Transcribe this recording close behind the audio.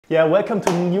Yeah, welcome to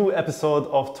a new episode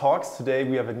of Talks. Today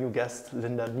we have a new guest,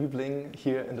 Linda Nübling,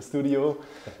 here in the studio.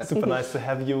 Super nice to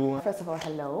have you. First of all,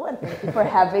 hello, and thank you for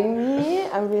having me.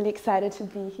 I'm really excited to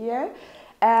be here.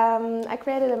 I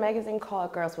created a magazine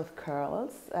called Girls with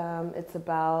Curlz. It's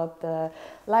about the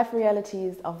life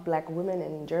realities of Black women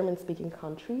in German-speaking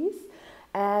countries.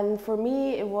 And for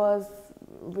me, it was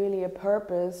really a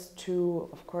purpose to,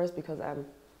 of course, because I'm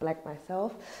Black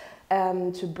myself,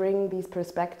 to bring these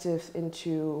perspectives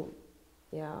into,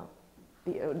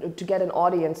 to get an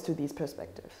audience to these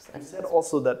perspectives. You said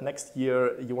also that next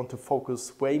year you want to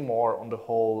focus way more on the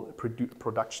whole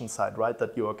production side, right?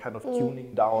 That you are kind of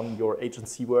tuning down your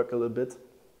agency work a little bit.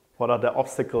 What are the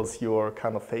obstacles you're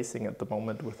kind of facing at the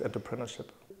moment with entrepreneurship?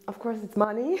 Of course, it's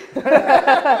money.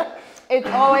 It's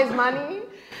always money.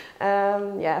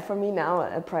 For me now,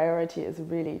 a priority is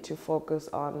really to focus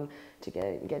on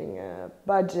getting a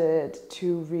budget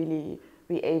to really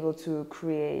be able to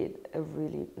create a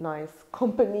really nice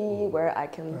company where I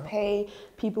can pay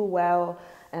people well.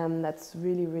 That's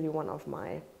really, really one of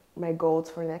my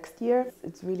goals for next year.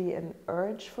 It's really an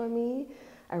urge for me.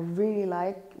 I really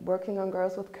like working on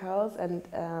Girls with Curlz, and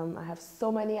I have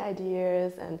so many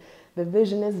ideas, and the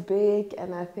vision is big,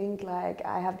 and I think like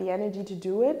I have the energy to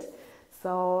do it.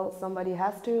 So somebody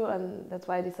has to, and that's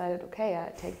why I decided, okay,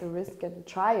 I take the risk and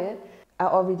try it. I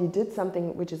already did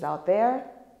something which is out there,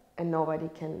 and nobody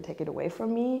can take it away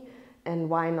from me. And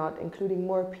why not including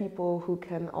more people who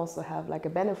can also have like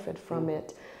a benefit from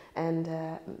it, and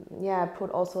put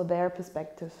also their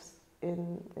perspectives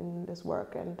in this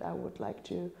work. And I would like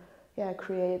to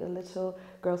create a little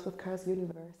Girls with Curlz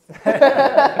universe.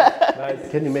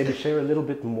 Nice. Can you maybe share a little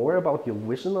bit more about your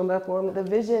vision on that one? The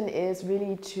vision is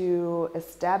really to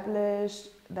establish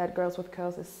that Girls with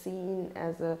Curlz is seen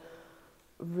as a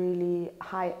really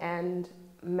high-end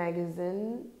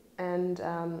magazine, and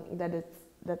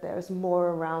that there is more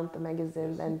around the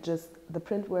magazine than just the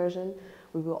print version.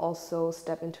 We will also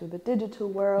step into the digital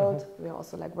world. We're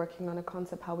also like working on a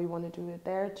concept how we want to do it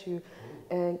there to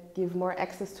give more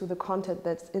access to the content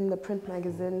that's in the print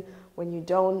magazine when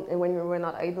we're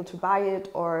not able to buy it,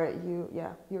 or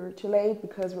you're too late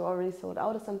because we're already sold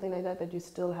out or something like that, that you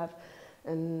still have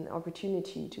an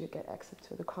opportunity to get access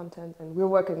to the content, and we're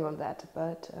working on that.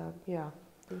 But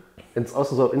It's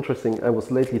also so interesting. I was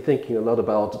lately thinking a lot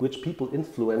about which people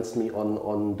influenced me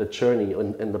on the journey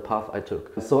and the path I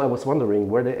took. So I was wondering,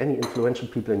 were there any influential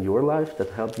people in your life that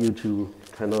helped you to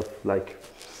kind of like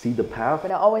see the path?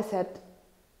 But I always had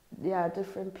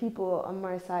different people on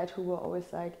my side who were always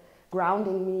like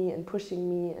grounding me and pushing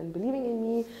me and believing in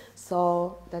me.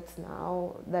 So that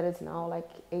is now like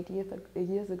 8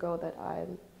 years ago that I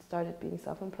started being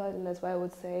self-employed, and that's why I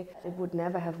would say it would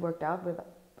never have worked out with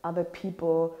other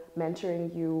people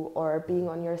mentoring you or being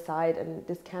on your side. And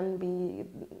this can be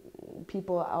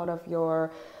people out of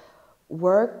your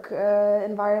work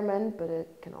environment, but it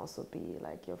can also be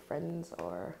like your friends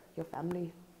or your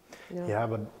family. Yeah,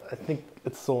 but I think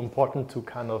it's so important to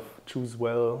kind of choose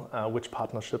well which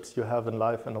partnerships you have in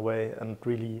life in a way, and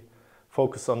really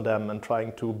focus on them and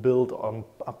trying to build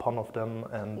upon of them,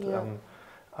 and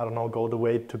I don't know, go the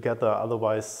way together.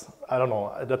 Otherwise, I don't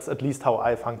know, that's at least how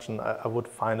I function. I would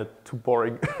find it too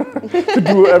boring to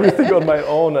do everything on my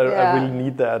own. I really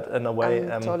need that in a way.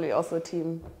 I'm totally also a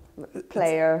team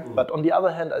player. But on the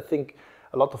other hand, I think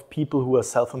a lot of people who are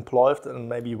self-employed and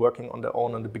maybe working on their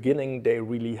own in the beginning, they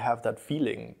really have that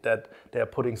feeling that they're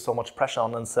putting so much pressure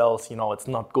on themselves. You know, it's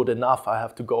not good enough. I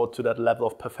have to go to that level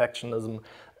of perfectionism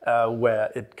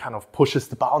where it kind of pushes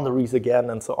the boundaries again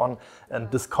and so on. And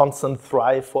this constant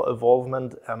thrive for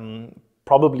evolvement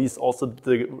probably is also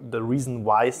the reason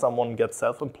why someone gets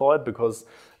self-employed, because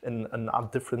in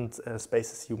different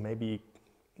spaces you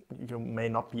may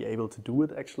not be able to do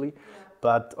it actually.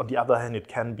 But on the other hand, it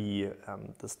can be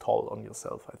this toll on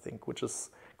yourself, I think, which is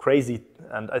crazy.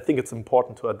 And I think it's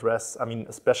important to address, I mean,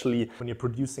 especially when you're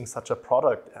producing such a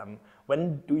product,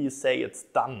 when do you say it's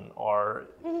done or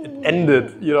it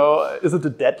ended? You know, is it a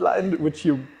deadline which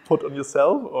you put on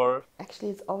yourself, or?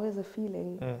 Actually, it's always a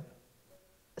feeling.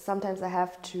 Sometimes I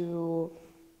have to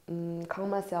calm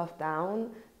myself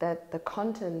down that the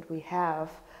content we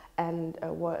have and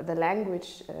the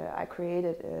language I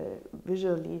created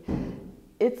visually,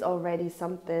 it's already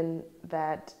something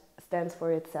that stands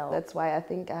for itself. That's why I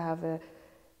think I have a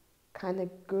kind of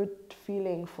good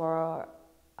feeling for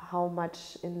how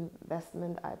much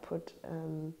investment I put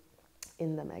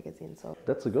in the magazine. So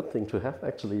that's a good thing to have,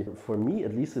 actually. For me,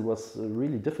 at least, it was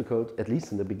really difficult, at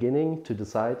least in the beginning, to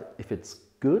decide if it's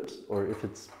good or if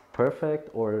it's perfect,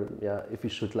 or if you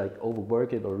should like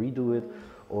overwork it or redo it,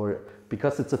 or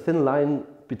because it's a thin line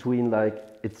between like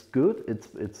it's good,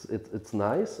 it's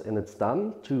nice, and it's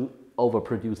done, to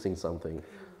overproducing something?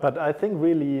 But I think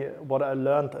really what I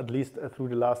learned, at least through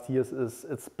the last years, is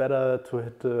it's better to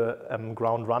hit the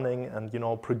ground running and, you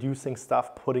know, producing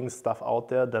stuff, putting stuff out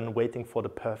there than waiting for the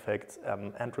perfect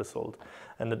end result.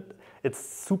 And it's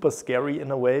super scary in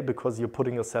a way because you're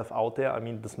putting yourself out there. I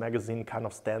mean, this magazine kind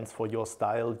of stands for your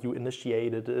style. You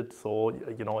initiated it, so,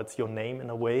 you know, it's your name in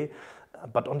a way.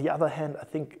 But on the other hand, I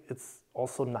think it's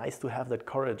also nice to have that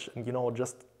courage and, you know,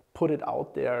 just put it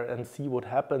out there and see what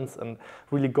happens and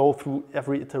really go through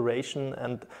every iteration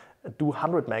and do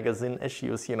 100 magazine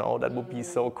issues, you know, that would be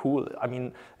so cool. I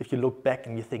mean, if you look back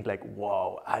and you think like,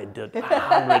 whoa, I did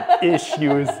 100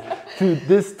 issues to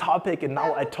this topic and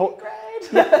now I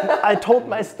told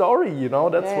my story, you know,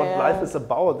 that's what life is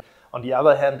about. On the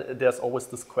other hand, there's always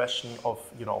this question of,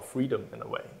 you know, freedom in a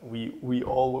way. We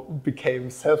all became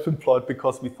self-employed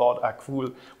because we thought, ah, cool,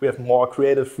 we have more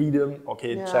creative freedom.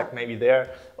 Okay, check, maybe there.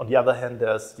 On the other hand,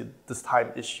 there's this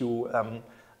time issue.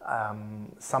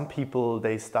 Some people,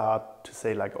 they start to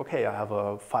say like, okay, I have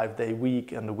a 5-day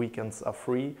week and the weekends are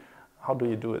free. How do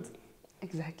you do it?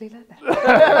 Exactly like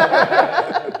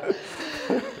that.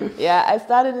 Yeah, I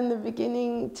started in the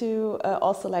beginning to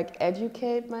also like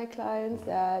educate my clients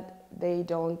that they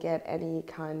don't get any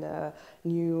kind of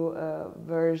new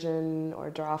version or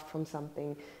draft from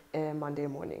something Monday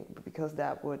morning, because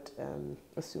that would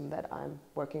assume that I'm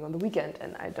working on the weekend,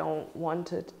 and I don't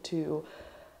want it to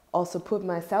also put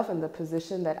myself in the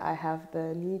position that I have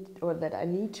the need, or that I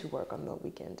need to work on the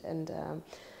weekend. And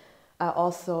I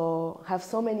also have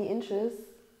so many interests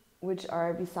which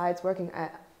are besides working.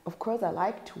 Of course, I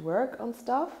like to work on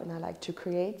stuff and I like to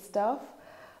create stuff,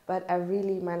 but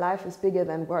my life is bigger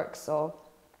than work. So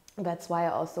that's why I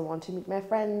also want to meet my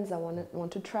friends. I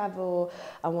want to travel.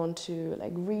 I want to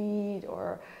like read,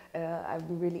 or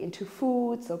I'm really into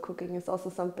food. So cooking is also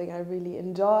something I really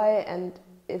enjoy. And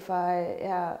if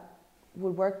I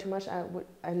would work too much,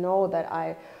 I know that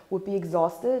I would be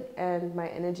exhausted and my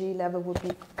energy level would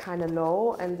be kind of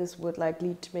low, and this would like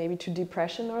lead to maybe to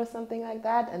depression or something like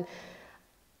that. And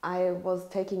I was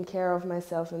taking care of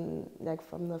myself and like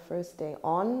from the first day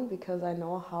on, because I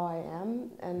know how I am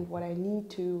and what I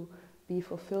need to be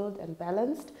fulfilled and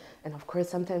balanced. And of course,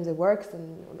 sometimes it works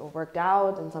or worked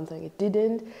out, and sometimes it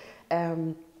didn't.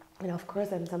 And of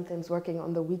course, I'm sometimes working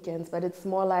on the weekends, but it's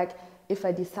more like if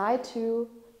I decide to,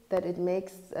 that it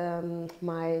makes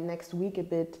my next week a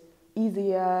bit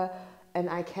easier, and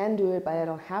I can do it, but I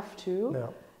don't have to.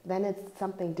 No. Then it's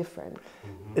something different.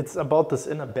 It's about this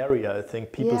inner barrier, I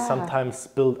think. People sometimes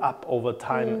build up over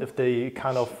time if they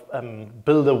kind of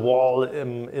build a wall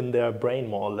in their brain,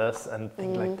 more or less, and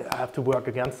think like, I have to work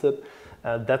against it.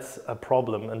 That's a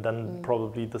problem, and then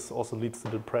probably this also leads to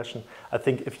depression. I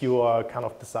think if you are kind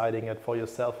of deciding it for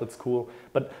yourself, it's cool.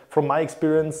 But from my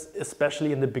experience,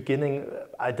 especially in the beginning,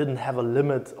 I didn't have a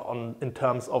limit in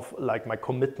terms of like my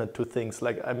commitment to things.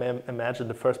 Like I imagine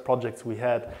the first projects we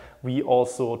had, we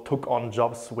also took on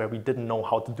jobs where we didn't know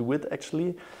how to do it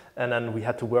actually. And then we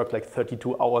had to work like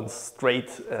 32 hours straight,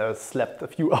 slept a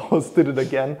few hours, did it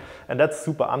again. And that's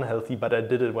super unhealthy, but I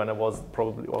did it when I was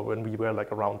probably, or when we were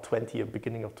like around 20,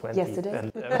 beginning of 20. Yesterday.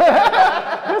 And,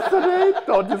 yesterday,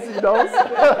 don't you see those?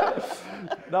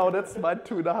 No, that's my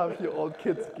 2.5-year-old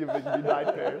kids giving me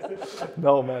nightmares.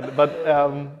 No, man, but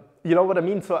you know what I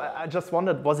mean? So I just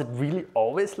wondered, was it really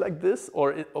always like this,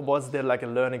 or was there like a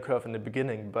learning curve in the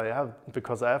beginning? But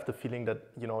because I have the feeling that,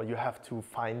 you know, you have to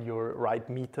find your right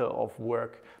meter of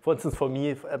work. For instance, for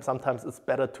me, sometimes it's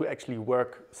better to actually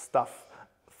work stuff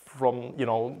from, you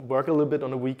know, work a little bit on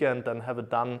the weekend, then have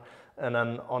it done, and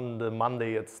then on the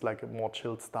Monday it's like a more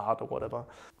chilled start or whatever.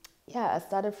 Yeah, I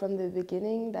started from the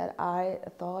beginning that I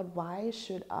thought, why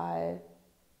should I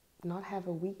not have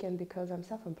a weekend because I'm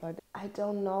self-employed? I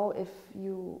don't know if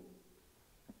you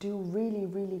do really,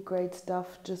 really great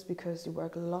stuff just because you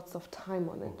work lots of time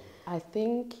on it. I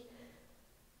think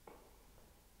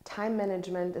time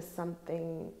management is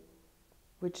something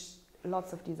which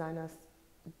lots of designers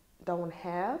don't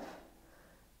have,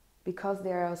 because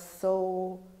they are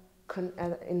so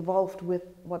involved with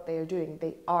what they are doing.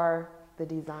 They are the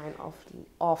design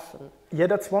often. Yeah,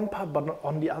 that's one part, but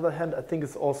on the other hand, I think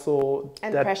it's also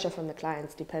and that pressure from the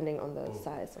clients, depending on the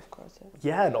size, of course.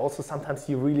 Yeah, and also sometimes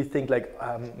you really think like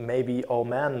maybe, oh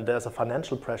man, there's a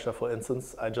financial pressure, for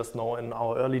instance. I just know in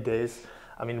our early days,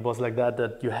 I mean, it was like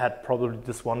that you had probably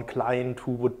this one client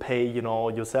who would pay, you know,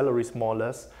 your salaries more or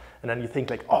less. And then you think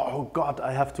like, oh God,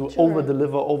 I have to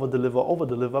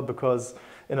over-deliver, because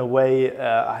in a way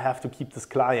I have to keep this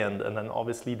client. And then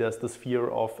obviously there's this fear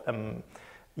of,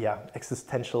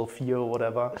 existential fear or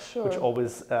whatever, Sure. which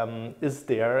always is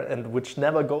there and which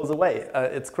never goes away.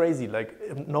 It's crazy.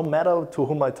 Like no matter to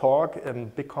whom I talk,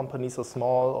 big companies or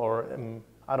small, or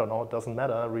I don't know, it doesn't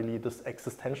matter really. This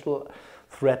existential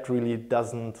threat really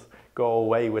doesn't go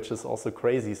away, which is also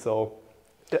crazy. So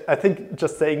I think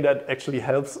just saying that actually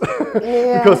helps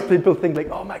because people think like,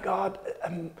 oh my God,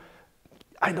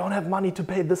 I don't have money to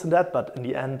pay this and that, but in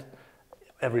the end,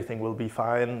 everything will be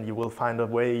fine. You will find a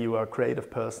way. You are a creative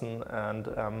person, and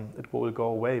it will go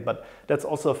away. But that's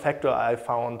also a factor I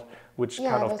found, which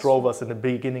kind of drove us in the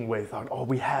beginning, where we thought, oh,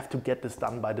 we have to get this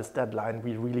done by this deadline.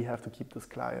 We really have to keep this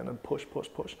client and push.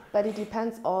 But it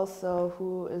depends also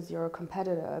who is your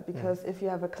competitor, because if you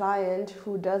have a client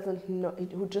who doesn't know,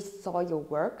 who just saw your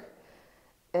work,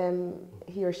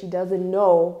 he or she doesn't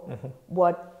know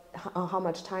how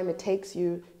much time it takes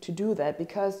you to do that,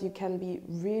 because you can be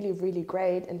really, really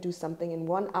great and do something in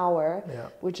 1 hour,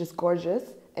 which is gorgeous,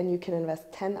 and you can invest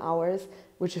 10 hours,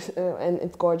 which is and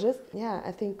it's gorgeous. Yeah,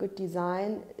 I think good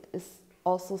design is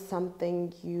also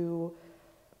something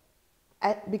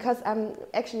because I'm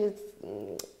actually,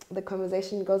 the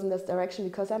conversation goes in this direction,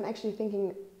 because I'm actually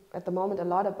thinking at the moment a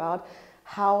lot about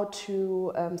how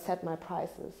to set my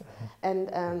prices, and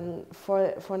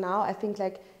for now I think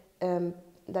like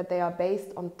that they are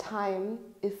based on time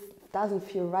doesn't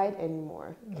feel right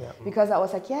anymore. Because I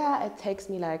was like, it takes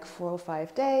me like 4 or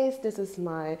 5 days. This is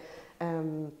my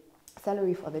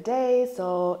salary for the day,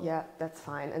 so that's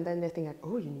fine. And then they think like,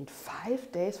 oh, you need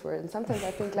 5 days for it. And sometimes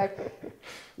I think like,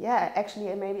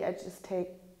 actually maybe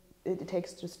it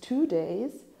takes just 2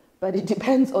 days, but it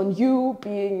depends on you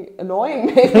being annoying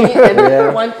maybe,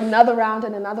 and want another round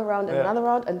and another round and another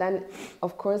round, and then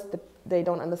of course they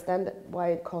don't understand why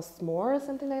it costs more or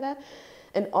something like that.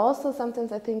 And also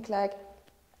sometimes I think like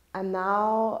I'm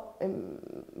now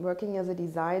working as a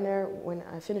designer when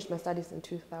I finished my studies in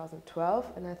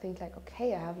 2012, and I think like,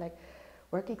 okay, I have like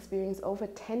work experience over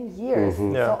 10 years.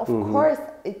 So of course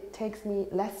it takes me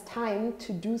less time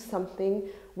to do something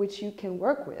which you can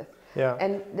work with.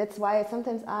 And that's why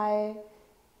sometimes I'm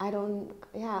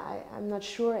not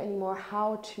sure anymore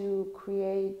how to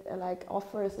create like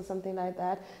offers or something like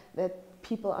that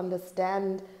people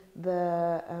understand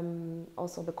the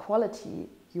also the quality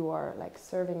you are like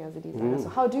serving as a designer. So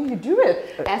how do you do it?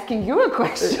 Asking you a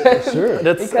question. Sure.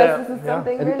 Because this is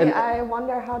something really I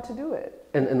wonder how to do it.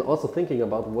 And also thinking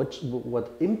about what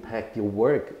impact your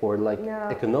work, or like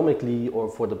economically, or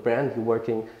for the brand you're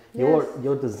working,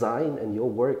 your design and your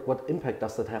work, what impact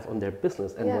does that have on their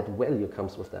business, and what value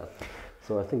comes with that?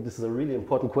 So I think this is a really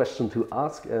important question to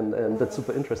ask, and that's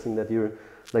super interesting that you're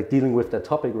like dealing with that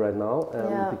topic right now,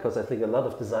 because I think a lot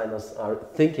of designers are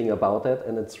thinking about that,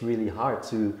 and it's really hard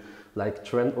to like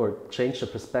trend or change the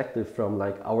perspective from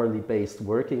like hourly based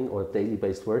working or daily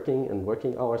based working and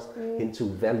working hours into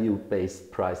value based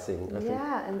pricing. I think.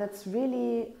 And that's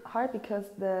really hard, because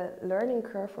the learning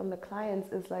curve from the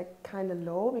clients is like kind of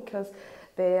low, because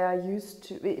they are used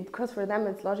to, because for them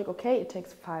it's logic, okay, it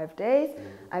takes 5 days,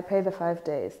 I pay the 5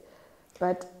 days.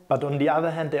 But on the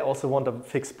other hand, they also want a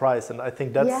fixed price, and I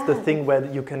think that's the thing where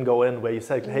you can go in, where you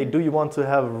say, hey, do you want to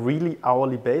have really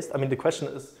hourly based? I mean, the question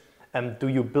is, do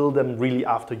you bill them really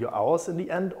after your hours in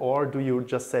the end, or do you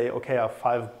just say, okay, I have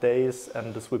 5 days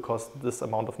and this will cost this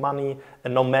amount of money,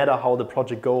 and no matter how the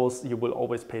project goes, you will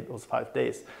always pay those 5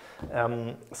 days.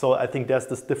 So I think there's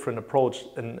this different approach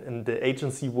in the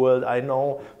agency world. I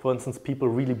know, for instance, people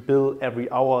really bill every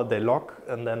hour they log,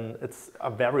 and then it's a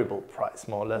variable price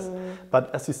more or less. But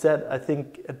as you said, I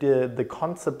think the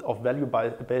concept of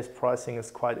value-based pricing is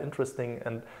quite interesting,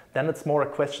 and then it's more a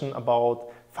question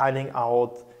about finding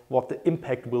out what the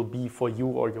impact will be for you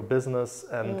or your business.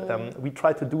 And we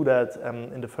try to do that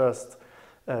in the first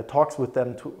talks with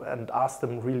them and ask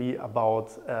them really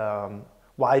about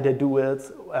why they do it,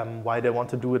 why they want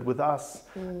to do it with us,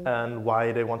 and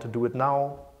why they want to do it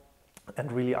now,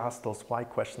 and really ask those why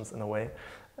questions in a way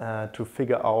to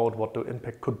figure out what the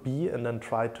impact could be, and then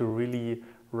try to really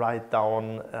write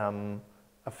down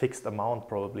a fixed amount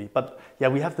probably. But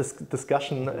we have this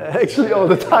discussion actually all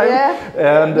the time,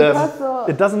 and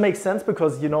it doesn't make sense,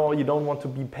 because you don't want to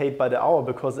be paid by the hour,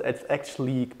 because it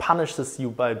actually punishes you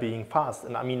by being fast.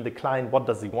 And I mean, the client, what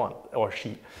does he want, or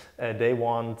she? They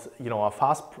want a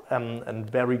fast and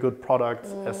very good product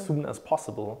as soon as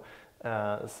possible.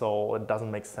 So it doesn't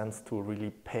make sense to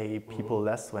really pay people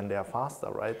less when they are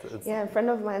faster, right? A friend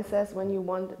of mine says when you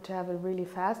want to have it really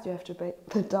fast, you have to pay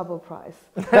the double price.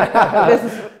 This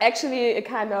is actually a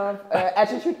kind of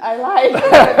attitude I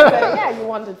like. You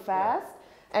want it fast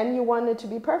and you want it to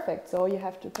be perfect, so you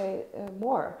have to pay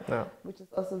more, which is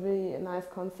also really a nice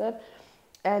concept.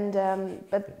 And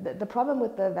but the problem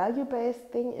with the value-based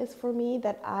thing is for me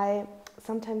that I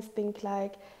sometimes think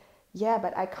like, yeah,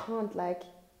 but I can't like,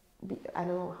 I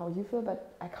don't know how you feel,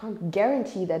 but I can't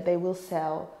guarantee that they will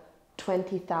sell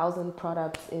 20,000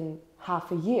 products in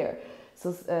half a year.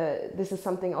 So this is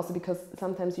something also because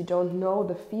sometimes you don't know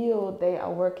the field they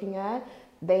are working at,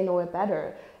 they know it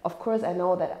better. Of course, I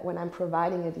know that when I'm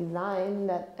providing a design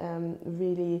that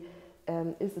really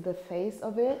is the face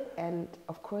of it, and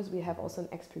of course we have also an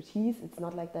expertise. It's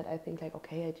not like that I think like,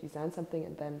 okay, I design something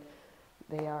and then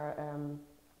they are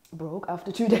broke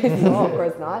after 2 days. No, of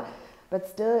course not. But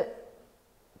still,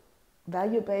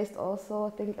 value-based also I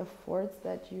think affords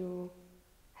that you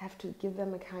have to give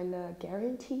them a kind of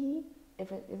guarantee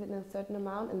if in a certain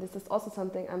amount. And this is also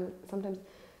something I'm sometimes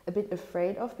a bit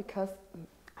afraid of, because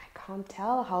I can't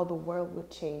tell how the world would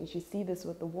change. You see this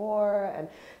with the war and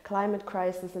climate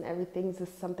crisis and everything. This is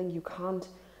something you can't,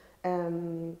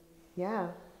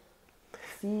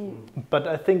 see. But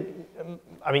I think,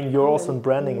 I mean, you're also in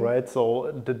branding, right?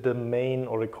 So the main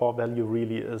or the core value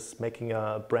really is making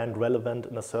a brand relevant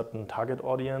in a certain target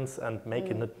audience and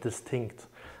making it distinct.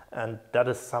 And that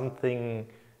is something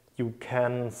you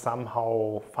can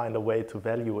somehow find a way to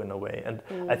value in a way. And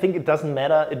I think it doesn't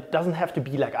matter, it doesn't have to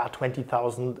be like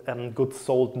 20,000 goods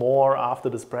sold more after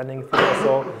this branding thing or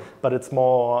so, but it's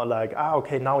more like,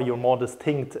 okay, now you're more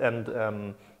distinct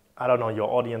and I don't know, your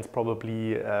audience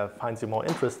probably finds you more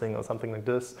interesting or something like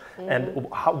this. And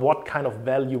what kind of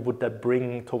value would that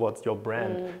bring towards your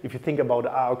brand? If you think about,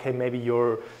 okay, maybe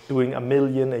you're doing $1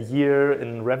 million a year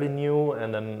in revenue,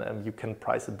 and then you can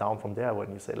price it down from there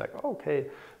when you say like, okay,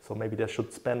 so maybe they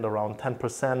should spend around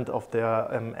 10% of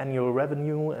their annual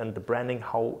revenue, and the branding,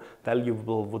 how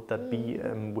valuable would that be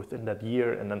within that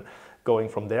year? And then going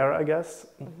from there, I guess.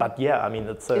 But yeah, I mean,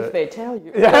 it's if they tell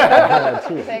you. Yeah,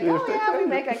 true. It's like, oh yeah, we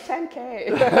make like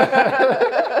 10K.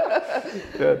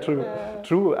 Yeah, true.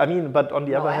 True. I mean, but on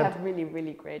the other hand, I have really,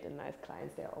 really great and nice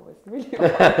clients. They're always really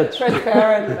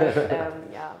transparent. But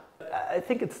yeah. I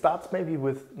think it starts maybe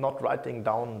with not writing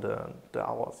down the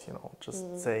hours, you know,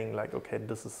 just saying like, okay,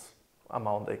 this is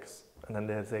amount X. And then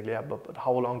they say, yeah, but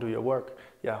how long do you work?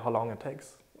 Yeah, how long it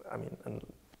takes? I mean, and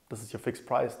this is your fixed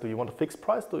price. Do you want a fixed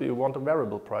price? Do you want a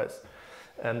variable price?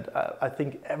 And I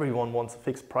think everyone wants a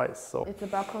fixed price. So it's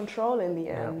about control in the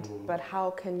end. But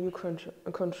how can you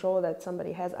control that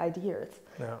somebody has ideas?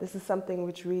 Yeah. This is something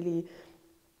which really,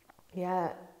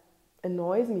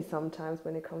 annoys me sometimes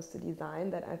when it comes to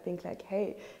design. That I think like,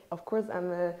 hey, of course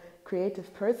I'm a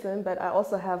creative person, but I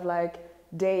also have like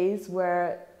days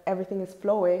where everything is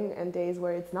flowing and days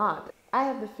where it's not. I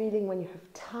have the feeling when you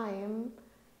have time,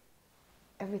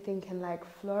 everything can like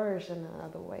flourish in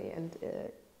another way, and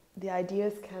the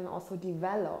ideas can also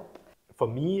develop. For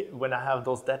me, when I have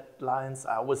those deadlines,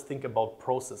 I always think about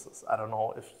processes. I don't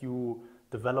know if you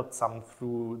developed some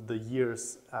through the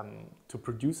years to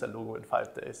produce a logo in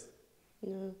 5 days.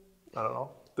 Yeah. I don't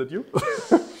know. Did you?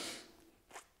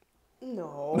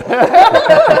 No.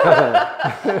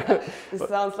 It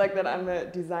sounds like that I'm a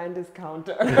design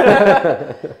discounter.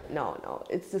 No.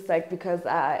 It's just like because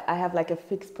I have like a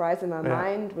fixed price in my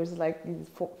mind, which is like these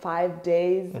 5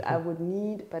 days I would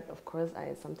need. But of course,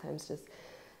 I sometimes just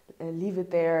leave it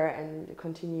there and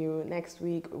continue next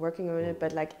week working on it.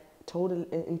 But like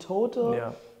in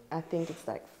total, I think it's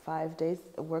like 5 days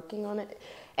working on it.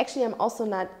 Actually, I'm also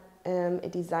not a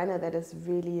designer that is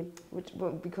really,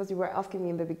 because you were asking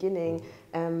me in the beginning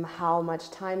how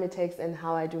much time it takes and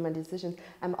how I do my decisions,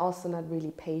 I'm also not really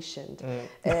patient.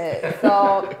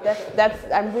 So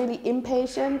I'm really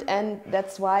impatient, and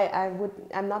that's why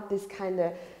I'm not this kind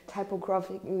of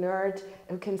typographic nerd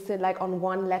who can sit like on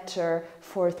one letter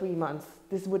for 3 months.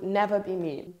 This would never be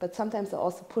me. But sometimes I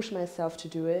also push myself to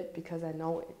do it because I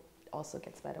know it also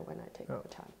gets better when I take more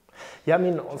time. Yeah, I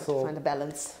mean, also to find a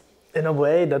balance. In a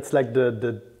way, that's like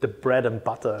the bread and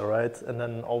butter, right? And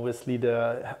then obviously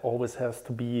there always has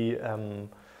to be a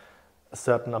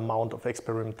certain amount of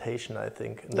experimentation, I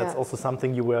think. And that's also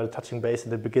something you were touching base at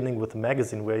the beginning with the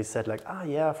magazine, where you said like,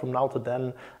 from now to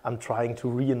then, I'm trying to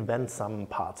reinvent some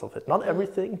parts of it. Not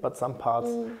everything, but some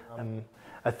parts.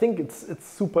 I think it's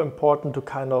super important to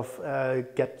kind of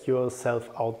get yourself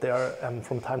out there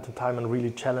from time to time and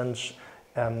really challenge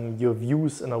your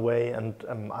views in a way, and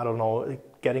I don't know,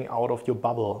 getting out of your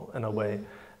bubble in a way.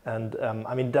 And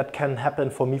I mean, that can happen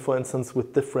for me, for instance,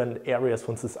 with different areas.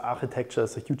 For instance, architecture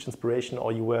is a huge inspiration,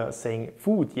 or you were saying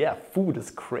food. Yeah, food is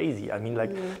crazy. I mean,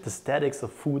 like the aesthetics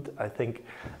of food, I think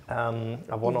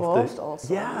are one of the...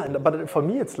 Also. Yeah, but for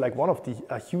me, it's like one of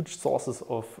the huge sources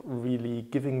of really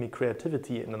giving me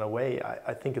creativity in a way.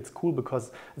 I think it's cool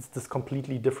because it's this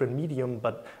completely different medium,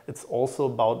 but it's also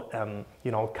about, you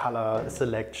know, color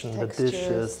selection, the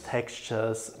dishes,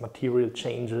 textures, material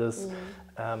changes,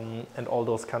 and all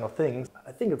those kind of things.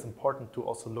 I think it's important to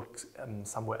also look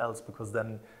somewhere else, because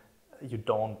then you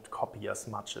don't copy as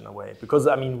much in a way. Because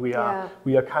I mean, we are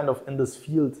kind of in this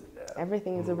field.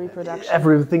 Everything is a reproduction.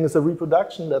 Everything is a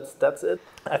reproduction. That's it.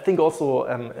 I think also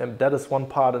that is one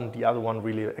part, and the other one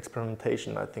really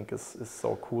experimentation. I think is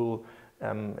so cool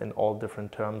in all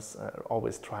different terms.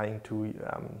 Always trying to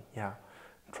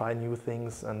try new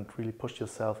things and really push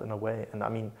yourself in a way. And I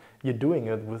mean, you're doing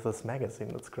it with this magazine.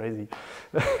 That's crazy.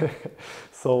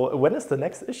 So when is the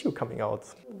next issue coming out?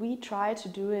 We try to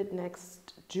do it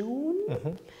next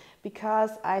June,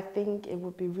 because I think it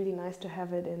would be really nice to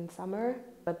have it in summer.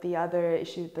 But the other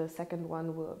issue, the second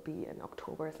one, will be in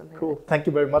October or something. Cool. Thank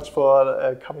you very much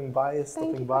for coming by,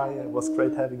 stopping by. It was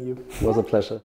great having you. It was a pleasure.